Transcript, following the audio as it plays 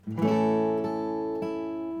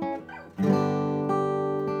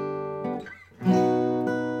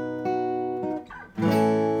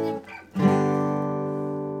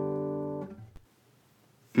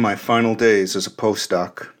My final days as a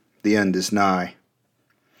postdoc. The end is nigh.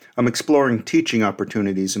 I'm exploring teaching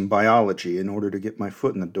opportunities in biology in order to get my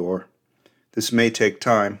foot in the door. This may take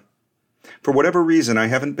time. For whatever reason, I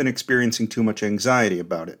haven't been experiencing too much anxiety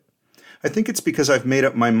about it. I think it's because I've made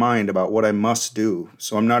up my mind about what I must do,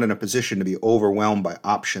 so I'm not in a position to be overwhelmed by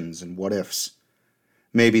options and what-ifs.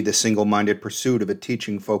 Maybe the single-minded pursuit of a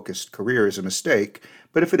teaching-focused career is a mistake,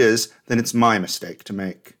 but if it is, then it's my mistake to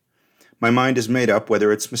make. My mind is made up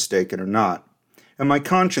whether it's mistaken or not, and my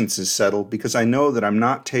conscience is settled because I know that I'm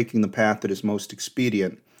not taking the path that is most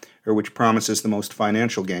expedient or which promises the most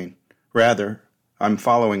financial gain. Rather, I'm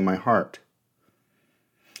following my heart.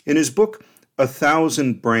 In his book,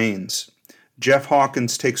 1,000 Brains, Jeff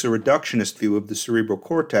Hawkins takes a reductionist view of the cerebral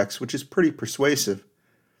cortex, which is pretty persuasive.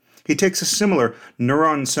 He takes a similar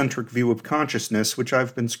neuron-centric view of consciousness, which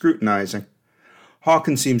I've been scrutinizing.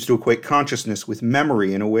 Hawkins seems to equate consciousness with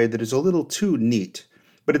memory in a way that is a little too neat,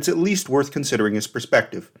 but it's at least worth considering his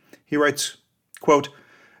perspective. He writes, quote,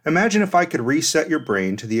 "Imagine if I could reset your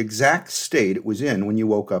brain to the exact state it was in when you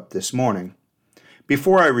woke up this morning.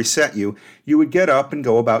 Before I reset you, you would get up and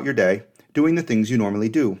go about your day, doing the things you normally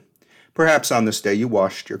do. Perhaps on this day you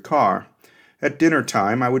washed your car. At dinner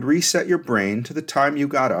time, I would reset your brain to the time you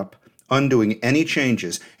got up, undoing any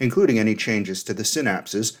changes, including any changes to the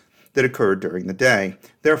synapses, that occurred during the day.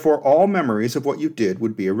 Therefore, all memories of what you did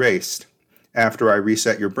would be erased. After I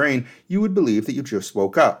reset your brain, you would believe that you just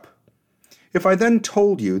woke up. If I then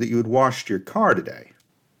told you that you had washed your car today,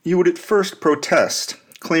 you would at first protest,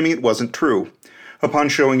 claiming it wasn't true. Upon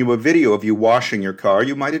showing you a video of you washing your car,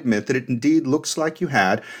 you might admit that it indeed looks like you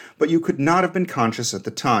had, but you could not have been conscious at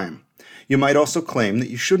the time. You might also claim that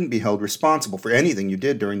you shouldn't be held responsible for anything you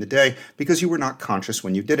did during the day because you were not conscious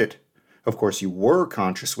when you did it. Of course, you were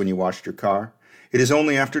conscious when you washed your car. It is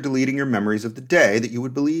only after deleting your memories of the day that you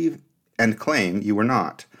would believe and claim you were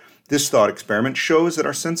not. This thought experiment shows that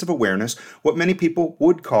our sense of awareness, what many people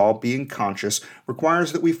would call being conscious,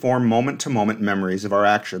 requires that we form moment-to-moment memories of our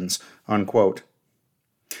actions." Unquote.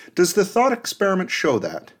 Does the thought experiment show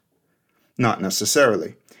that? Not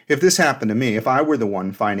necessarily. If this happened to me, if I were the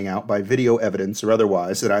one finding out by video evidence or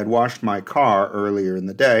otherwise that I had washed my car earlier in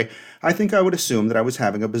the day, I think I would assume that I was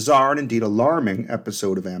having a bizarre and indeed alarming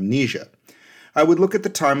episode of amnesia. I would look at the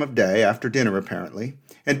time of day, after dinner apparently,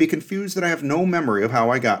 and be confused that I have no memory of how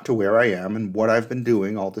I got to where I am and what I've been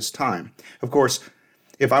doing all this time. Of course,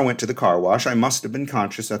 if I went to the car wash, I must have been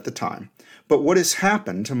conscious at the time. But what has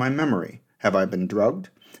happened to my memory? Have I been drugged?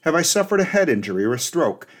 Have I suffered a head injury or a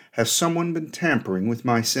stroke? Has someone been tampering with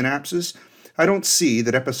my synapses? I don't see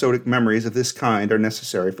that episodic memories of this kind are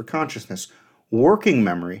necessary for consciousness. Working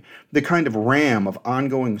memory, the kind of RAM of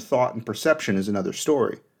ongoing thought and perception, is another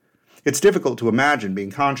story. It's difficult to imagine being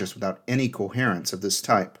conscious without any coherence of this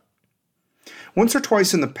type. Once or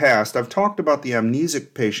twice in the past, I've talked about the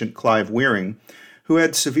amnesic patient Clive Wearing, who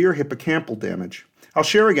had severe hippocampal damage. I'll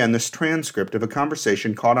share again this transcript of a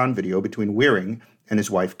conversation caught on video between Wearing and his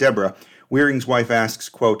wife Deborah. Wearing's wife asks,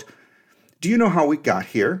 quote, "Do you know how we got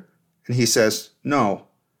here?" And he says, "No."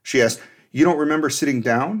 She asks, "You don't remember sitting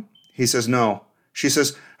down?" He says, "No." She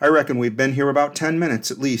says, "I reckon we've been here about 10 minutes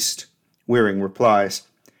at least." Wearing replies,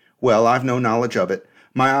 "Well, I've no knowledge of it.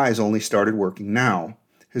 My eyes only started working now."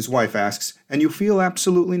 His wife asks, "And you feel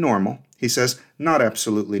absolutely normal?" He says, "Not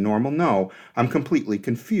absolutely normal, no. I'm completely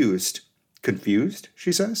confused." "Confused?"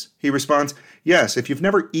 she says. He responds, "Yes, if you've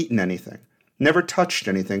never eaten anything, never touched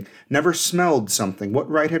anything, never smelled something, what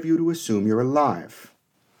right have you to assume you're alive?"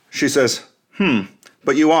 She says,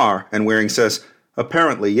 "But you are." And Wearing says,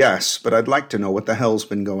 "Apparently, yes, but I'd like to know what the hell's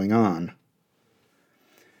been going on."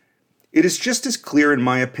 It is just as clear in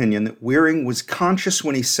my opinion that Wearing was conscious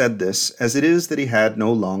when he said this as it is that he had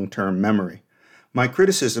no long-term memory. My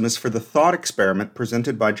criticism is for the thought experiment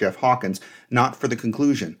presented by Jeff Hawkins, not for the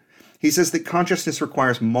conclusion. He says that consciousness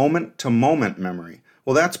requires moment-to-moment memory.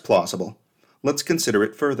 Well, that's plausible. Let's consider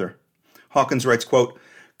it further. Hawkins writes, quote,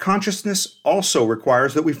 "Consciousness also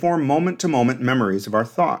requires that we form moment-to-moment memories of our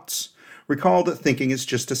thoughts. Recall that thinking is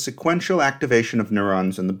just a sequential activation of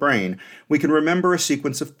neurons in the brain. We can remember a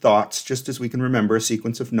sequence of thoughts just as we can remember a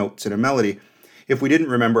sequence of notes in a melody. If we didn't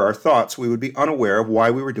remember our thoughts, we would be unaware of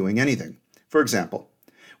why we were doing anything. For example,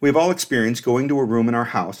 we have all experienced going to a room in our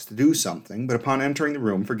house to do something, but upon entering the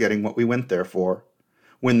room forgetting what we went there for.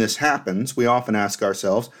 When this happens, we often ask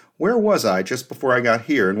ourselves, where was I just before I got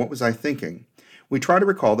here and what was I thinking? We try to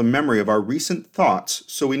recall the memory of our recent thoughts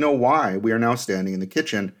so we know why we are now standing in the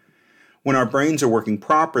kitchen. When our brains are working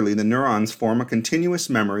properly, the neurons form a continuous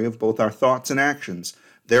memory of both our thoughts and actions.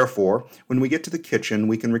 Therefore, when we get to the kitchen,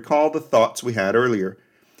 we can recall the thoughts we had earlier.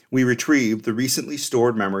 We retrieve the recently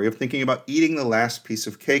stored memory of thinking about eating the last piece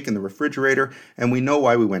of cake in the refrigerator, and we know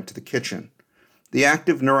why we went to the kitchen. The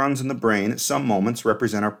active neurons in the brain at some moments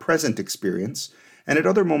represent our present experience, and at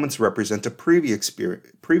other moments represent a previous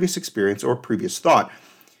experience or previous thought.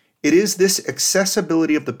 It is this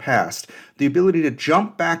accessibility of the past, the ability to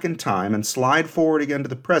jump back in time and slide forward again to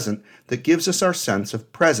the present, that gives us our sense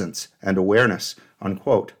of presence and awareness."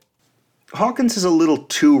 Unquote. Hawkins is a little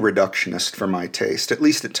too reductionist for my taste, at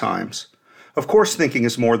least at times. Of course, thinking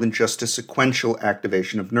is more than just a sequential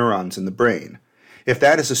activation of neurons in the brain. If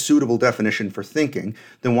that is a suitable definition for thinking,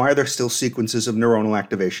 then why are there still sequences of neuronal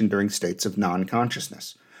activation during states of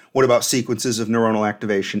non-consciousness? What about sequences of neuronal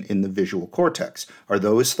activation in the visual cortex? Are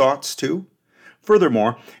those thoughts too?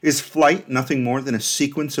 Furthermore, is flight nothing more than a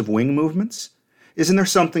sequence of wing movements? Isn't there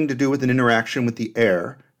something to do with an interaction with the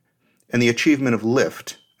air and the achievement of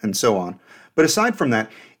lift, and so on? But aside from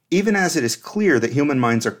that, even as it is clear that human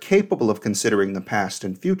minds are capable of considering the past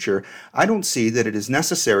and future, I don't see that it is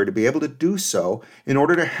necessary to be able to do so in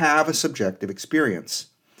order to have a subjective experience.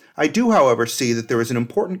 I do, however, see that there is an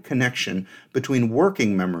important connection between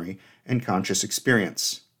working memory and conscious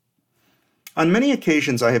experience. On many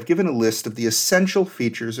occasions, I have given a list of the essential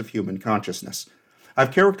features of human consciousness.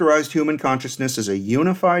 I've characterized human consciousness as a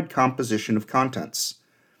unified composition of contents.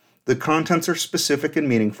 The contents are specific and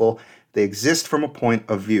meaningful. They exist from a point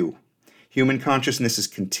of view. Human consciousness is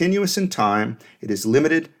continuous in time, it is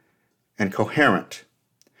limited and coherent.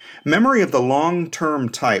 Memory of the long-term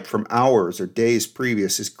type from hours or days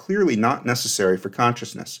previous is clearly not necessary for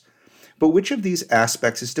consciousness. But which of these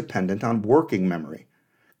aspects is dependent on working memory?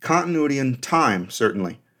 Continuity in time,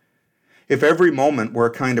 certainly. If every moment were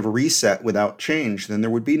a kind of reset without change, then there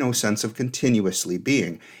would be no sense of continuously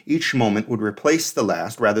being. Each moment would replace the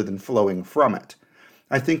last rather than flowing from it.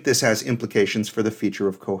 I think this has implications for the feature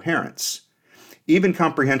of coherence. Even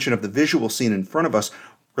comprehension of the visual scene in front of us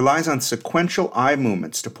relies on sequential eye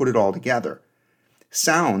movements to put it all together.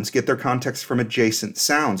 Sounds get their context from adjacent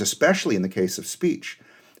sounds, especially in the case of speech.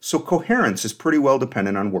 So coherence is pretty well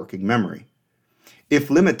dependent on working memory. If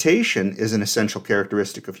limitation is an essential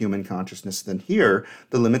characteristic of human consciousness, then here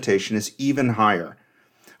the limitation is even higher.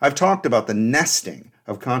 I've talked about the nesting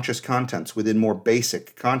of conscious contents within more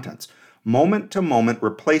basic contents. Moment-to-moment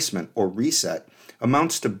replacement, or reset,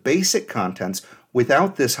 amounts to basic contents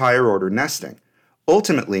without this higher-order nesting.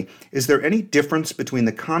 Ultimately, is there any difference between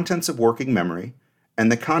the contents of working memory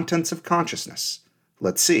and the contents of consciousness?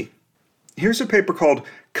 Let's see. Here's a paper called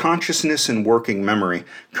Consciousness and Working Memory,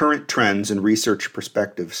 Current Trends and Research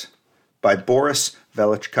Perspectives by Boris,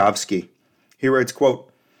 Velichkovsky. He writes, quote,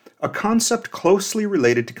 "A concept closely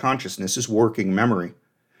related to consciousness is working memory.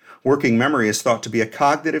 Working memory is thought to be a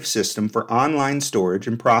cognitive system for online storage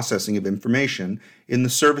and processing of information in the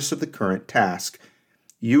service of the current task.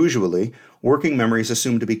 Usually, working memory is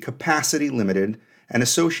assumed to be capacity limited and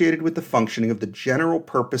associated with the functioning of the general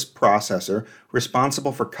purpose processor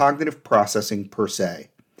responsible for cognitive processing per se.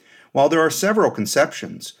 While there are several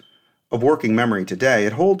conceptions of working memory today,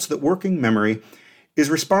 it holds that working memory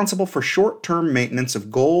is responsible for short-term maintenance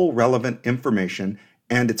of goal-relevant information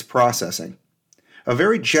and its processing. A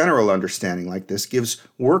very general understanding like this gives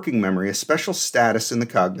working memory a special status in the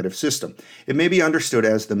cognitive system. It may be understood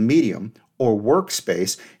as the medium or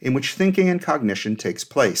workspace in which thinking and cognition takes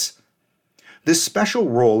place. This special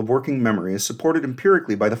role of working memory is supported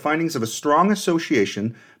empirically by the findings of a strong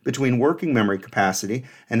association between working memory capacity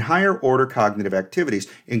and higher-order cognitive activities,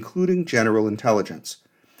 including general intelligence.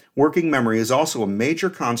 Working memory is also a major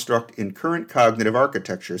construct in current cognitive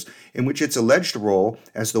architectures in which its alleged role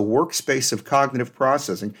as the workspace of cognitive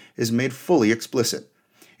processing is made fully explicit.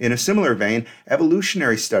 In a similar vein,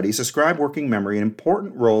 evolutionary studies ascribe working memory an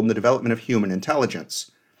important role in the development of human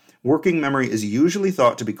intelligence. Working memory is usually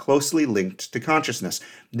thought to be closely linked to consciousness.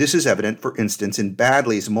 This is evident, for instance, in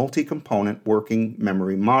Baddeley's multi-component working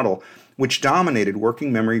memory model, which dominated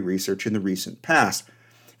working memory research in the recent past.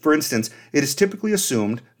 For instance, it is typically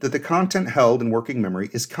assumed that the content held in working memory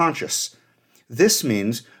is conscious. This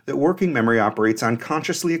means that working memory operates on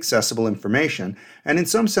consciously accessible information, and in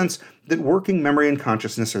some sense that working memory and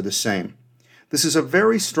consciousness are the same. This is a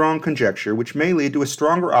very strong conjecture which may lead to a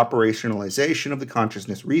stronger operationalization of the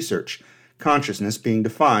consciousness research, consciousness being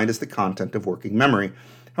defined as the content of working memory.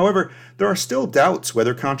 However, there are still doubts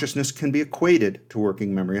whether consciousness can be equated to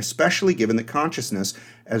working memory, especially given that consciousness,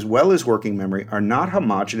 as well as working memory, are not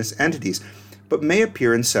homogeneous entities, but may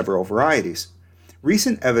appear in several varieties.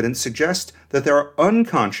 Recent evidence suggests that there are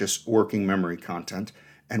unconscious working memory content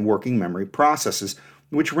and working memory processes,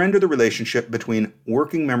 which render the relationship between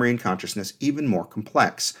working memory and consciousness even more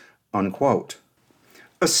complex." Unquote.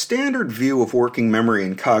 A standard view of working memory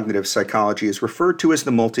in cognitive psychology is referred to as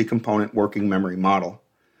the multi-component working memory model.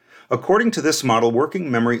 According to this model,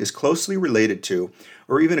 working memory is closely related to,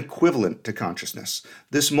 or even equivalent to consciousness.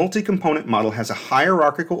 This multi-component model has a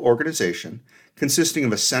hierarchical organization consisting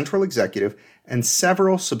of a central executive and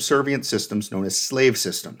several subservient systems known as slave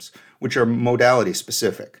systems, which are modality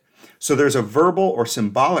specific. So there's a verbal or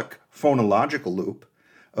symbolic phonological loop,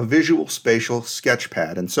 a visual spatial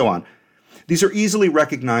sketchpad, and so on. These are easily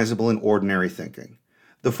recognizable in ordinary thinking.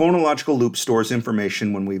 The phonological loop stores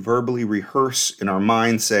information when we verbally rehearse in our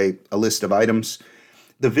mind, say, a list of items.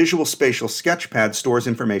 The visual spatial sketchpad stores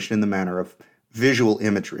information in the manner of visual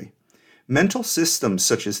imagery. Mental systems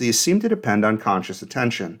such as these seem to depend on conscious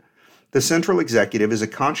attention. The central executive is a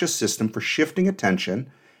conscious system for shifting attention,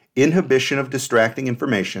 inhibition of distracting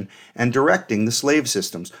information, and directing the slave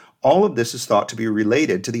systems. All of this is thought to be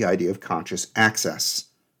related to the idea of conscious access.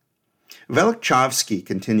 Velichkovsky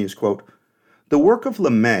continues, quote, "The work of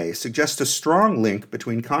LeMay suggests a strong link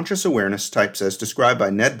between conscious awareness types as described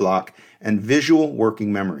by Ned Block and visual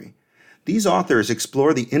working memory. These authors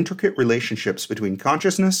explore the intricate relationships between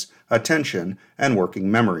consciousness, attention, and working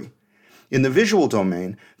memory. In the visual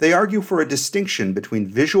domain, they argue for a distinction between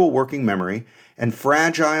visual working memory and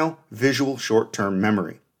fragile visual short-term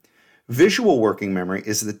memory. Visual working memory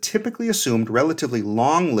is the typically assumed relatively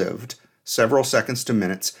long-lived, several seconds to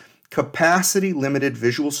minutes, capacity-limited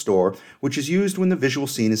visual store, which is used when the visual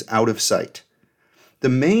scene is out of sight. The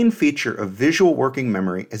main feature of visual working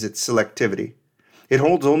memory is its selectivity. It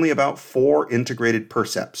holds only about 4 integrated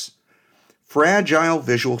percepts. Fragile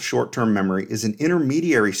visual short-term memory is an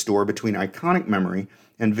intermediary store between iconic memory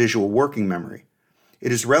and visual working memory.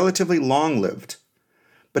 It is relatively long-lived,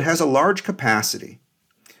 but has a large capacity.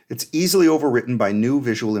 It's easily overwritten by new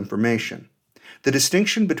visual information. The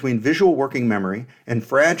distinction between visual working memory and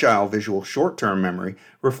fragile visual short-term memory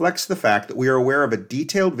reflects the fact that we are aware of a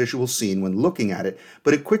detailed visual scene when looking at it,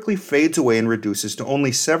 but it quickly fades away and reduces to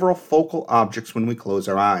only several focal objects when we close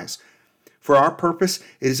our eyes. For our purpose,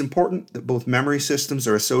 it is important that both memory systems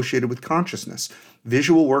are associated with consciousness.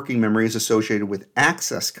 Visual working memory is associated with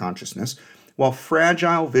access consciousness, while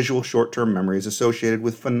fragile visual short-term memory is associated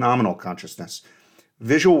with phenomenal consciousness.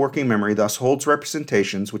 Visual working memory thus holds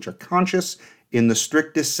representations which are conscious in the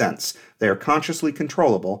strictest sense. They are consciously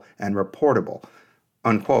controllable and reportable."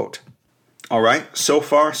 Unquote. All right, so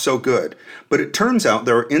far so good. But it turns out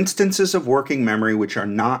there are instances of working memory which are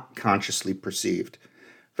not consciously perceived.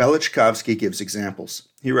 Velichkovsky gives examples.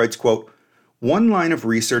 He writes, quote, "One line of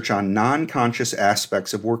research on non-conscious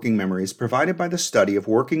aspects of working memory is provided by the study of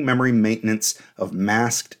working memory maintenance of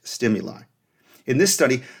masked stimuli. In this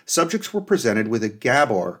study, subjects were presented with a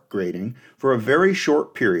Gabor grating for a very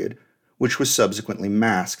short period, which was subsequently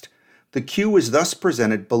masked. The cue was thus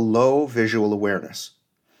presented below visual awareness.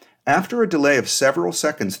 After a delay of several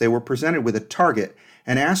seconds, they were presented with a target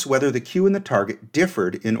and asked whether the cue and the target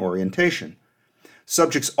differed in orientation.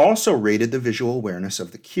 Subjects also rated the visual awareness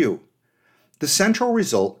of the cue. The central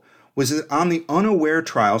result was that on the unaware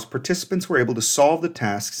trials, participants were able to solve the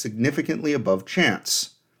task significantly above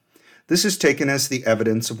chance. This is taken as the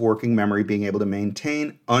evidence of working memory being able to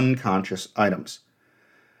maintain unconscious items.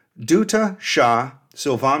 Dutta, Shah,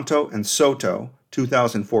 Silvanto, and Soto,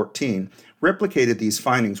 2014, replicated these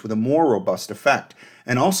findings with a more robust effect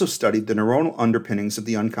and also studied the neuronal underpinnings of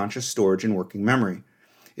the unconscious storage in working memory.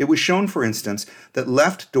 It was shown, for instance, that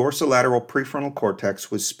left dorsolateral prefrontal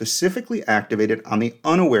cortex was specifically activated on the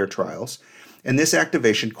unaware trials, and this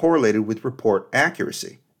activation correlated with report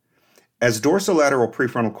accuracy. As dorsolateral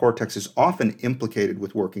prefrontal cortex is often implicated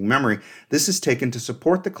with working memory, this is taken to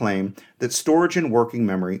support the claim that storage in working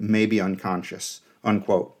memory may be unconscious."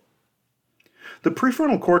 Unquote. The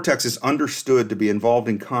prefrontal cortex is understood to be involved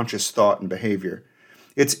in conscious thought and behavior.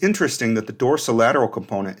 It's interesting that the dorsolateral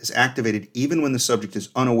component is activated even when the subject is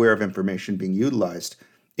unaware of information being utilized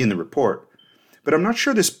in the report. But I'm not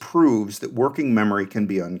sure this proves that working memory can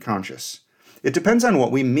be unconscious. It depends on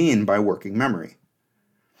what we mean by working memory.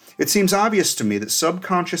 It seems obvious to me that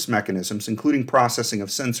subconscious mechanisms, including processing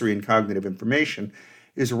of sensory and cognitive information,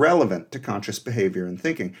 is relevant to conscious behavior and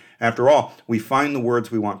thinking. After all, we find the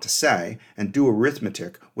words we want to say and do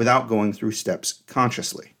arithmetic without going through steps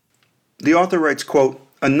consciously. The author writes, quote,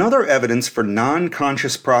 "Another evidence for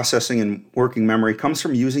non-conscious processing in working memory comes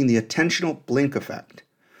from using the attentional blink effect.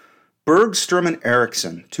 Bergstrom and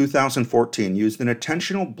Erickson, 2014, used an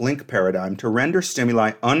attentional blink paradigm to render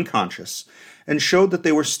stimuli unconscious and showed that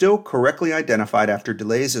they were still correctly identified after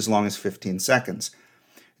delays as long as 15 seconds.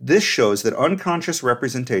 This shows that unconscious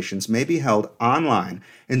representations may be held online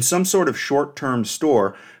in some sort of short-term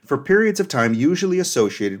store for periods of time usually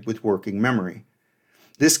associated with working memory.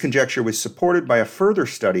 This conjecture was supported by a further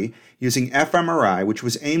study using fMRI, which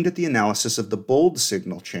was aimed at the analysis of the bold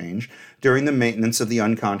signal change during the maintenance of the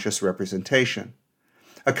unconscious representation.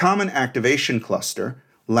 A common activation cluster,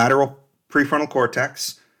 lateral prefrontal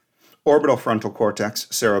cortex, orbital frontal cortex,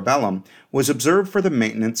 cerebellum, was observed for the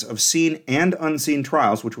maintenance of seen and unseen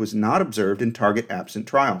trials, which was not observed in target-absent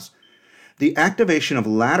trials. The activation of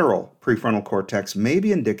lateral prefrontal cortex may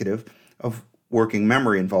be indicative of working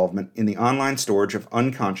memory involvement in the online storage of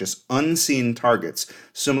unconscious, unseen targets,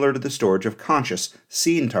 similar to the storage of conscious,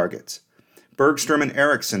 seen targets. Bergstrom and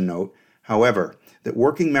Erickson note, however, that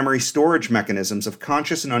working memory storage mechanisms of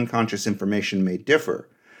conscious and unconscious information may differ.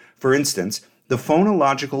 For instance, the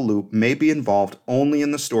phonological loop may be involved only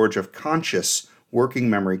in the storage of conscious working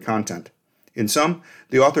memory content. In sum,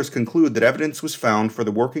 the authors conclude that evidence was found for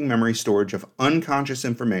the working memory storage of unconscious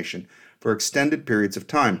information for extended periods of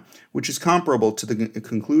time, which is comparable to the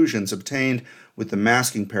conclusions obtained with the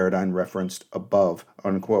masking paradigm referenced above,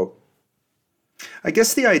 unquote. I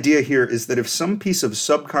guess the idea here is that if some piece of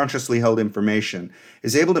subconsciously held information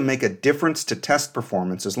is able to make a difference to test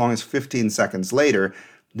performance as long as 15 seconds later,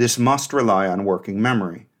 this must rely on working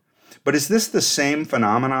memory. But is this the same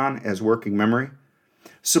phenomenon as working memory?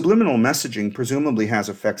 Subliminal messaging presumably has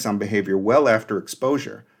effects on behavior well after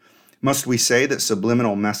exposure. Must we say that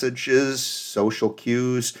subliminal messages, social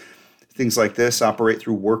cues, things like this operate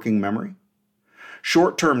through working memory?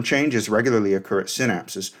 Short-term changes regularly occur at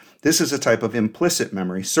synapses. This is a type of implicit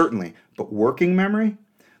memory, certainly, but working memory?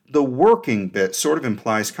 The working bit sort of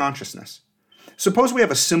implies consciousness. Suppose we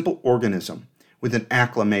have a simple organism with an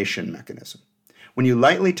acclimation mechanism. When you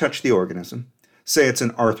lightly touch the organism, say it's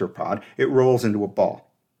an arthropod, it rolls into a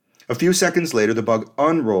ball. A few seconds later, the bug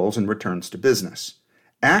unrolls and returns to business.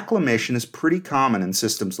 Acclimation is pretty common in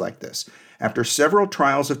systems like this. After several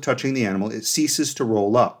trials of touching the animal, it ceases to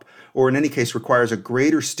roll up, or in any case requires a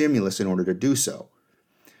greater stimulus in order to do so.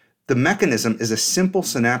 The mechanism is a simple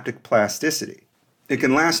synaptic plasticity. It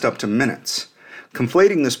can last up to minutes.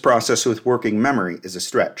 Conflating this process with working memory is a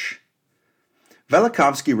stretch.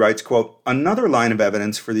 Velichkovsky writes, quote, "Another line of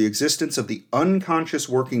evidence for the existence of the unconscious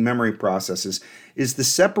working memory processes is the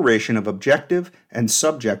separation of objective and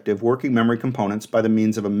subjective working memory components by the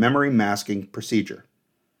means of a memory masking procedure.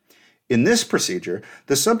 In this procedure,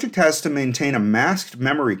 the subject has to maintain a masked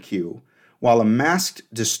memory cue while a masked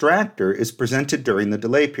distractor is presented during the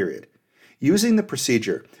delay period. Using the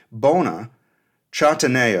procedure, Bona,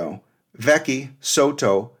 Chataneo, Vecchi,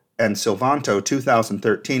 Soto, and Silvanto,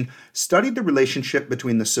 2013, studied the relationship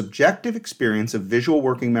between the subjective experience of visual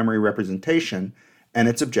working memory representation and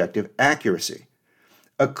its objective accuracy.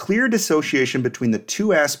 A clear dissociation between the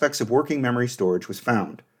two aspects of working memory storage was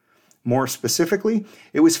found. More specifically,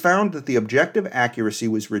 it was found that the objective accuracy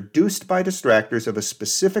was reduced by distractors of a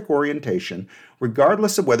specific orientation,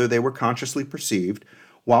 regardless of whether they were consciously perceived,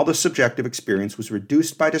 while the subjective experience was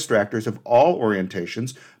reduced by distractors of all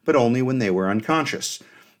orientations, but only when they were unconscious.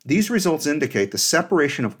 These results indicate the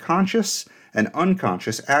separation of conscious and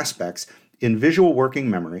unconscious aspects in visual working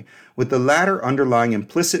memory, with the latter underlying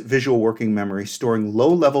implicit visual working memory storing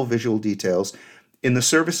low-level visual details in the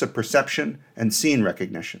service of perception and scene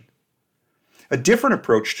recognition. A different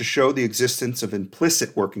approach to show the existence of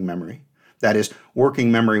implicit working memory, that is,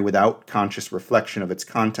 working memory without conscious reflection of its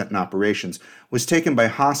content and operations, was taken by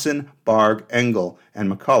Hassan, Barg, Engel,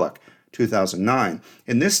 and McCulloch, 2009.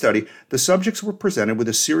 In this study, the subjects were presented with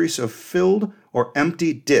a series of filled or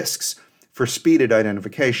empty disks for speeded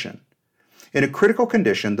identification. In a critical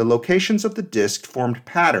condition, the locations of the disk formed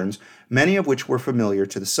patterns, many of which were familiar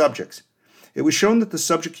to the subjects. It was shown that the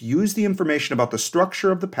subject used the information about the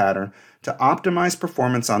structure of the pattern to optimize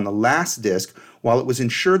performance on the last disk, while it was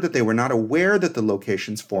ensured that they were not aware that the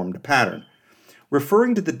locations formed a pattern.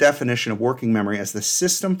 Referring to the definition of working memory as the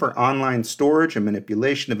system for online storage and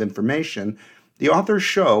manipulation of information, the authors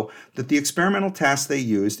show that the experimental task they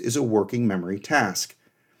used is a working memory task.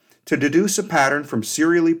 To deduce a pattern from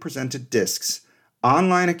serially presented disks,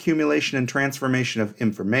 online accumulation and transformation of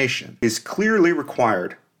information is clearly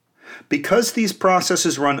required. Because these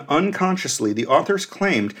processes run unconsciously, the authors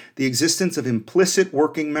claimed the existence of implicit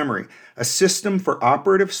working memory, a system for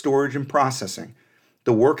operative storage and processing,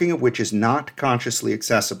 the working of which is not consciously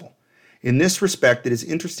accessible. In this respect, it is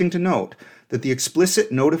interesting to note that the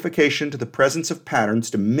explicit notification to the presence of patterns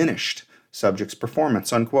diminished subjects'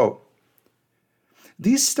 performance, unquote.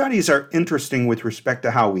 These studies are interesting with respect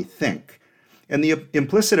to how we think and the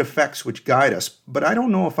implicit effects which guide us, but I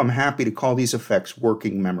don't know if I'm happy to call these effects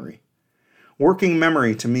working memory. Working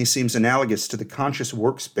memory to me seems analogous to the conscious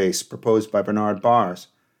workspace proposed by Bernard Baars.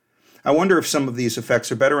 I wonder if some of these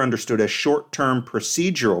effects are better understood as short-term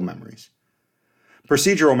procedural memories.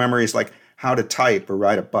 Procedural memory is like how to type or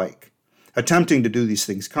ride a bike. Attempting to do these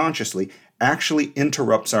things consciously actually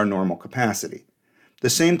interrupts our normal capacity. The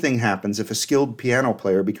same thing happens if a skilled piano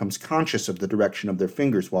player becomes conscious of the direction of their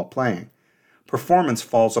fingers while playing. Performance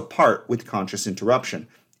falls apart with conscious interruption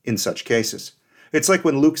in such cases. It's like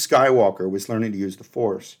when Luke Skywalker was learning to use the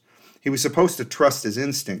Force. He was supposed to trust his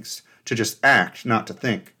instincts, to just act, not to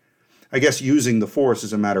think. I guess using the Force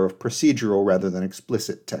is a matter of procedural rather than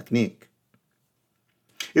explicit technique.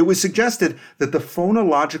 It was suggested that the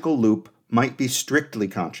phonological loop might be strictly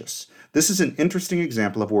conscious. This is an interesting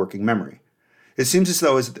example of working memory. It seems as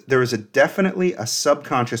though there is definitely a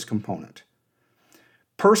subconscious component.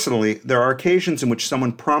 Personally, there are occasions in which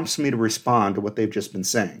someone prompts me to respond to what they've just been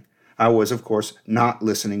saying. I was, of course, not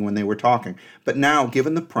listening when they were talking, but now,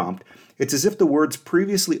 given the prompt, it's as if the words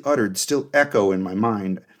previously uttered still echo in my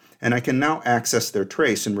mind, and I can now access their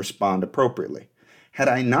trace and respond appropriately. Had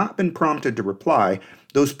I not been prompted to reply,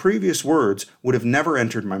 those previous words would have never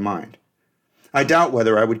entered my mind. I doubt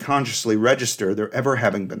whether I would consciously register their ever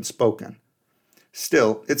having been spoken.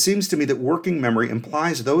 Still, it seems to me that working memory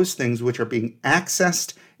implies those things which are being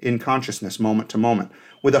accessed in consciousness moment to moment,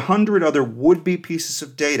 with 100 other would-be pieces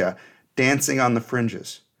of data dancing on the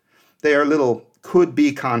fringes. They are little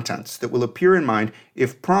could-be contents that will appear in mind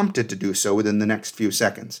if prompted to do so within the next few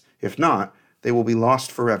seconds. If not, they will be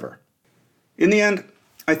lost forever. In the end,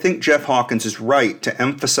 I think Jeff Hawkins is right to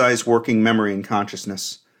emphasize working memory in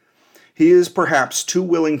consciousness. He is perhaps too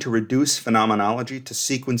willing to reduce phenomenology to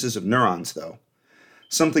sequences of neurons, though.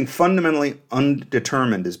 Something fundamentally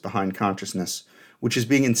undetermined is behind consciousness, which is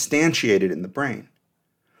being instantiated in the brain.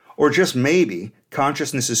 Or just maybe,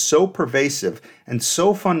 consciousness is so pervasive and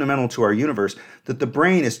so fundamental to our universe that the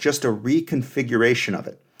brain is just a reconfiguration of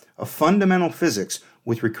it, a fundamental physics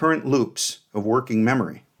with recurrent loops of working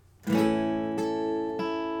memory.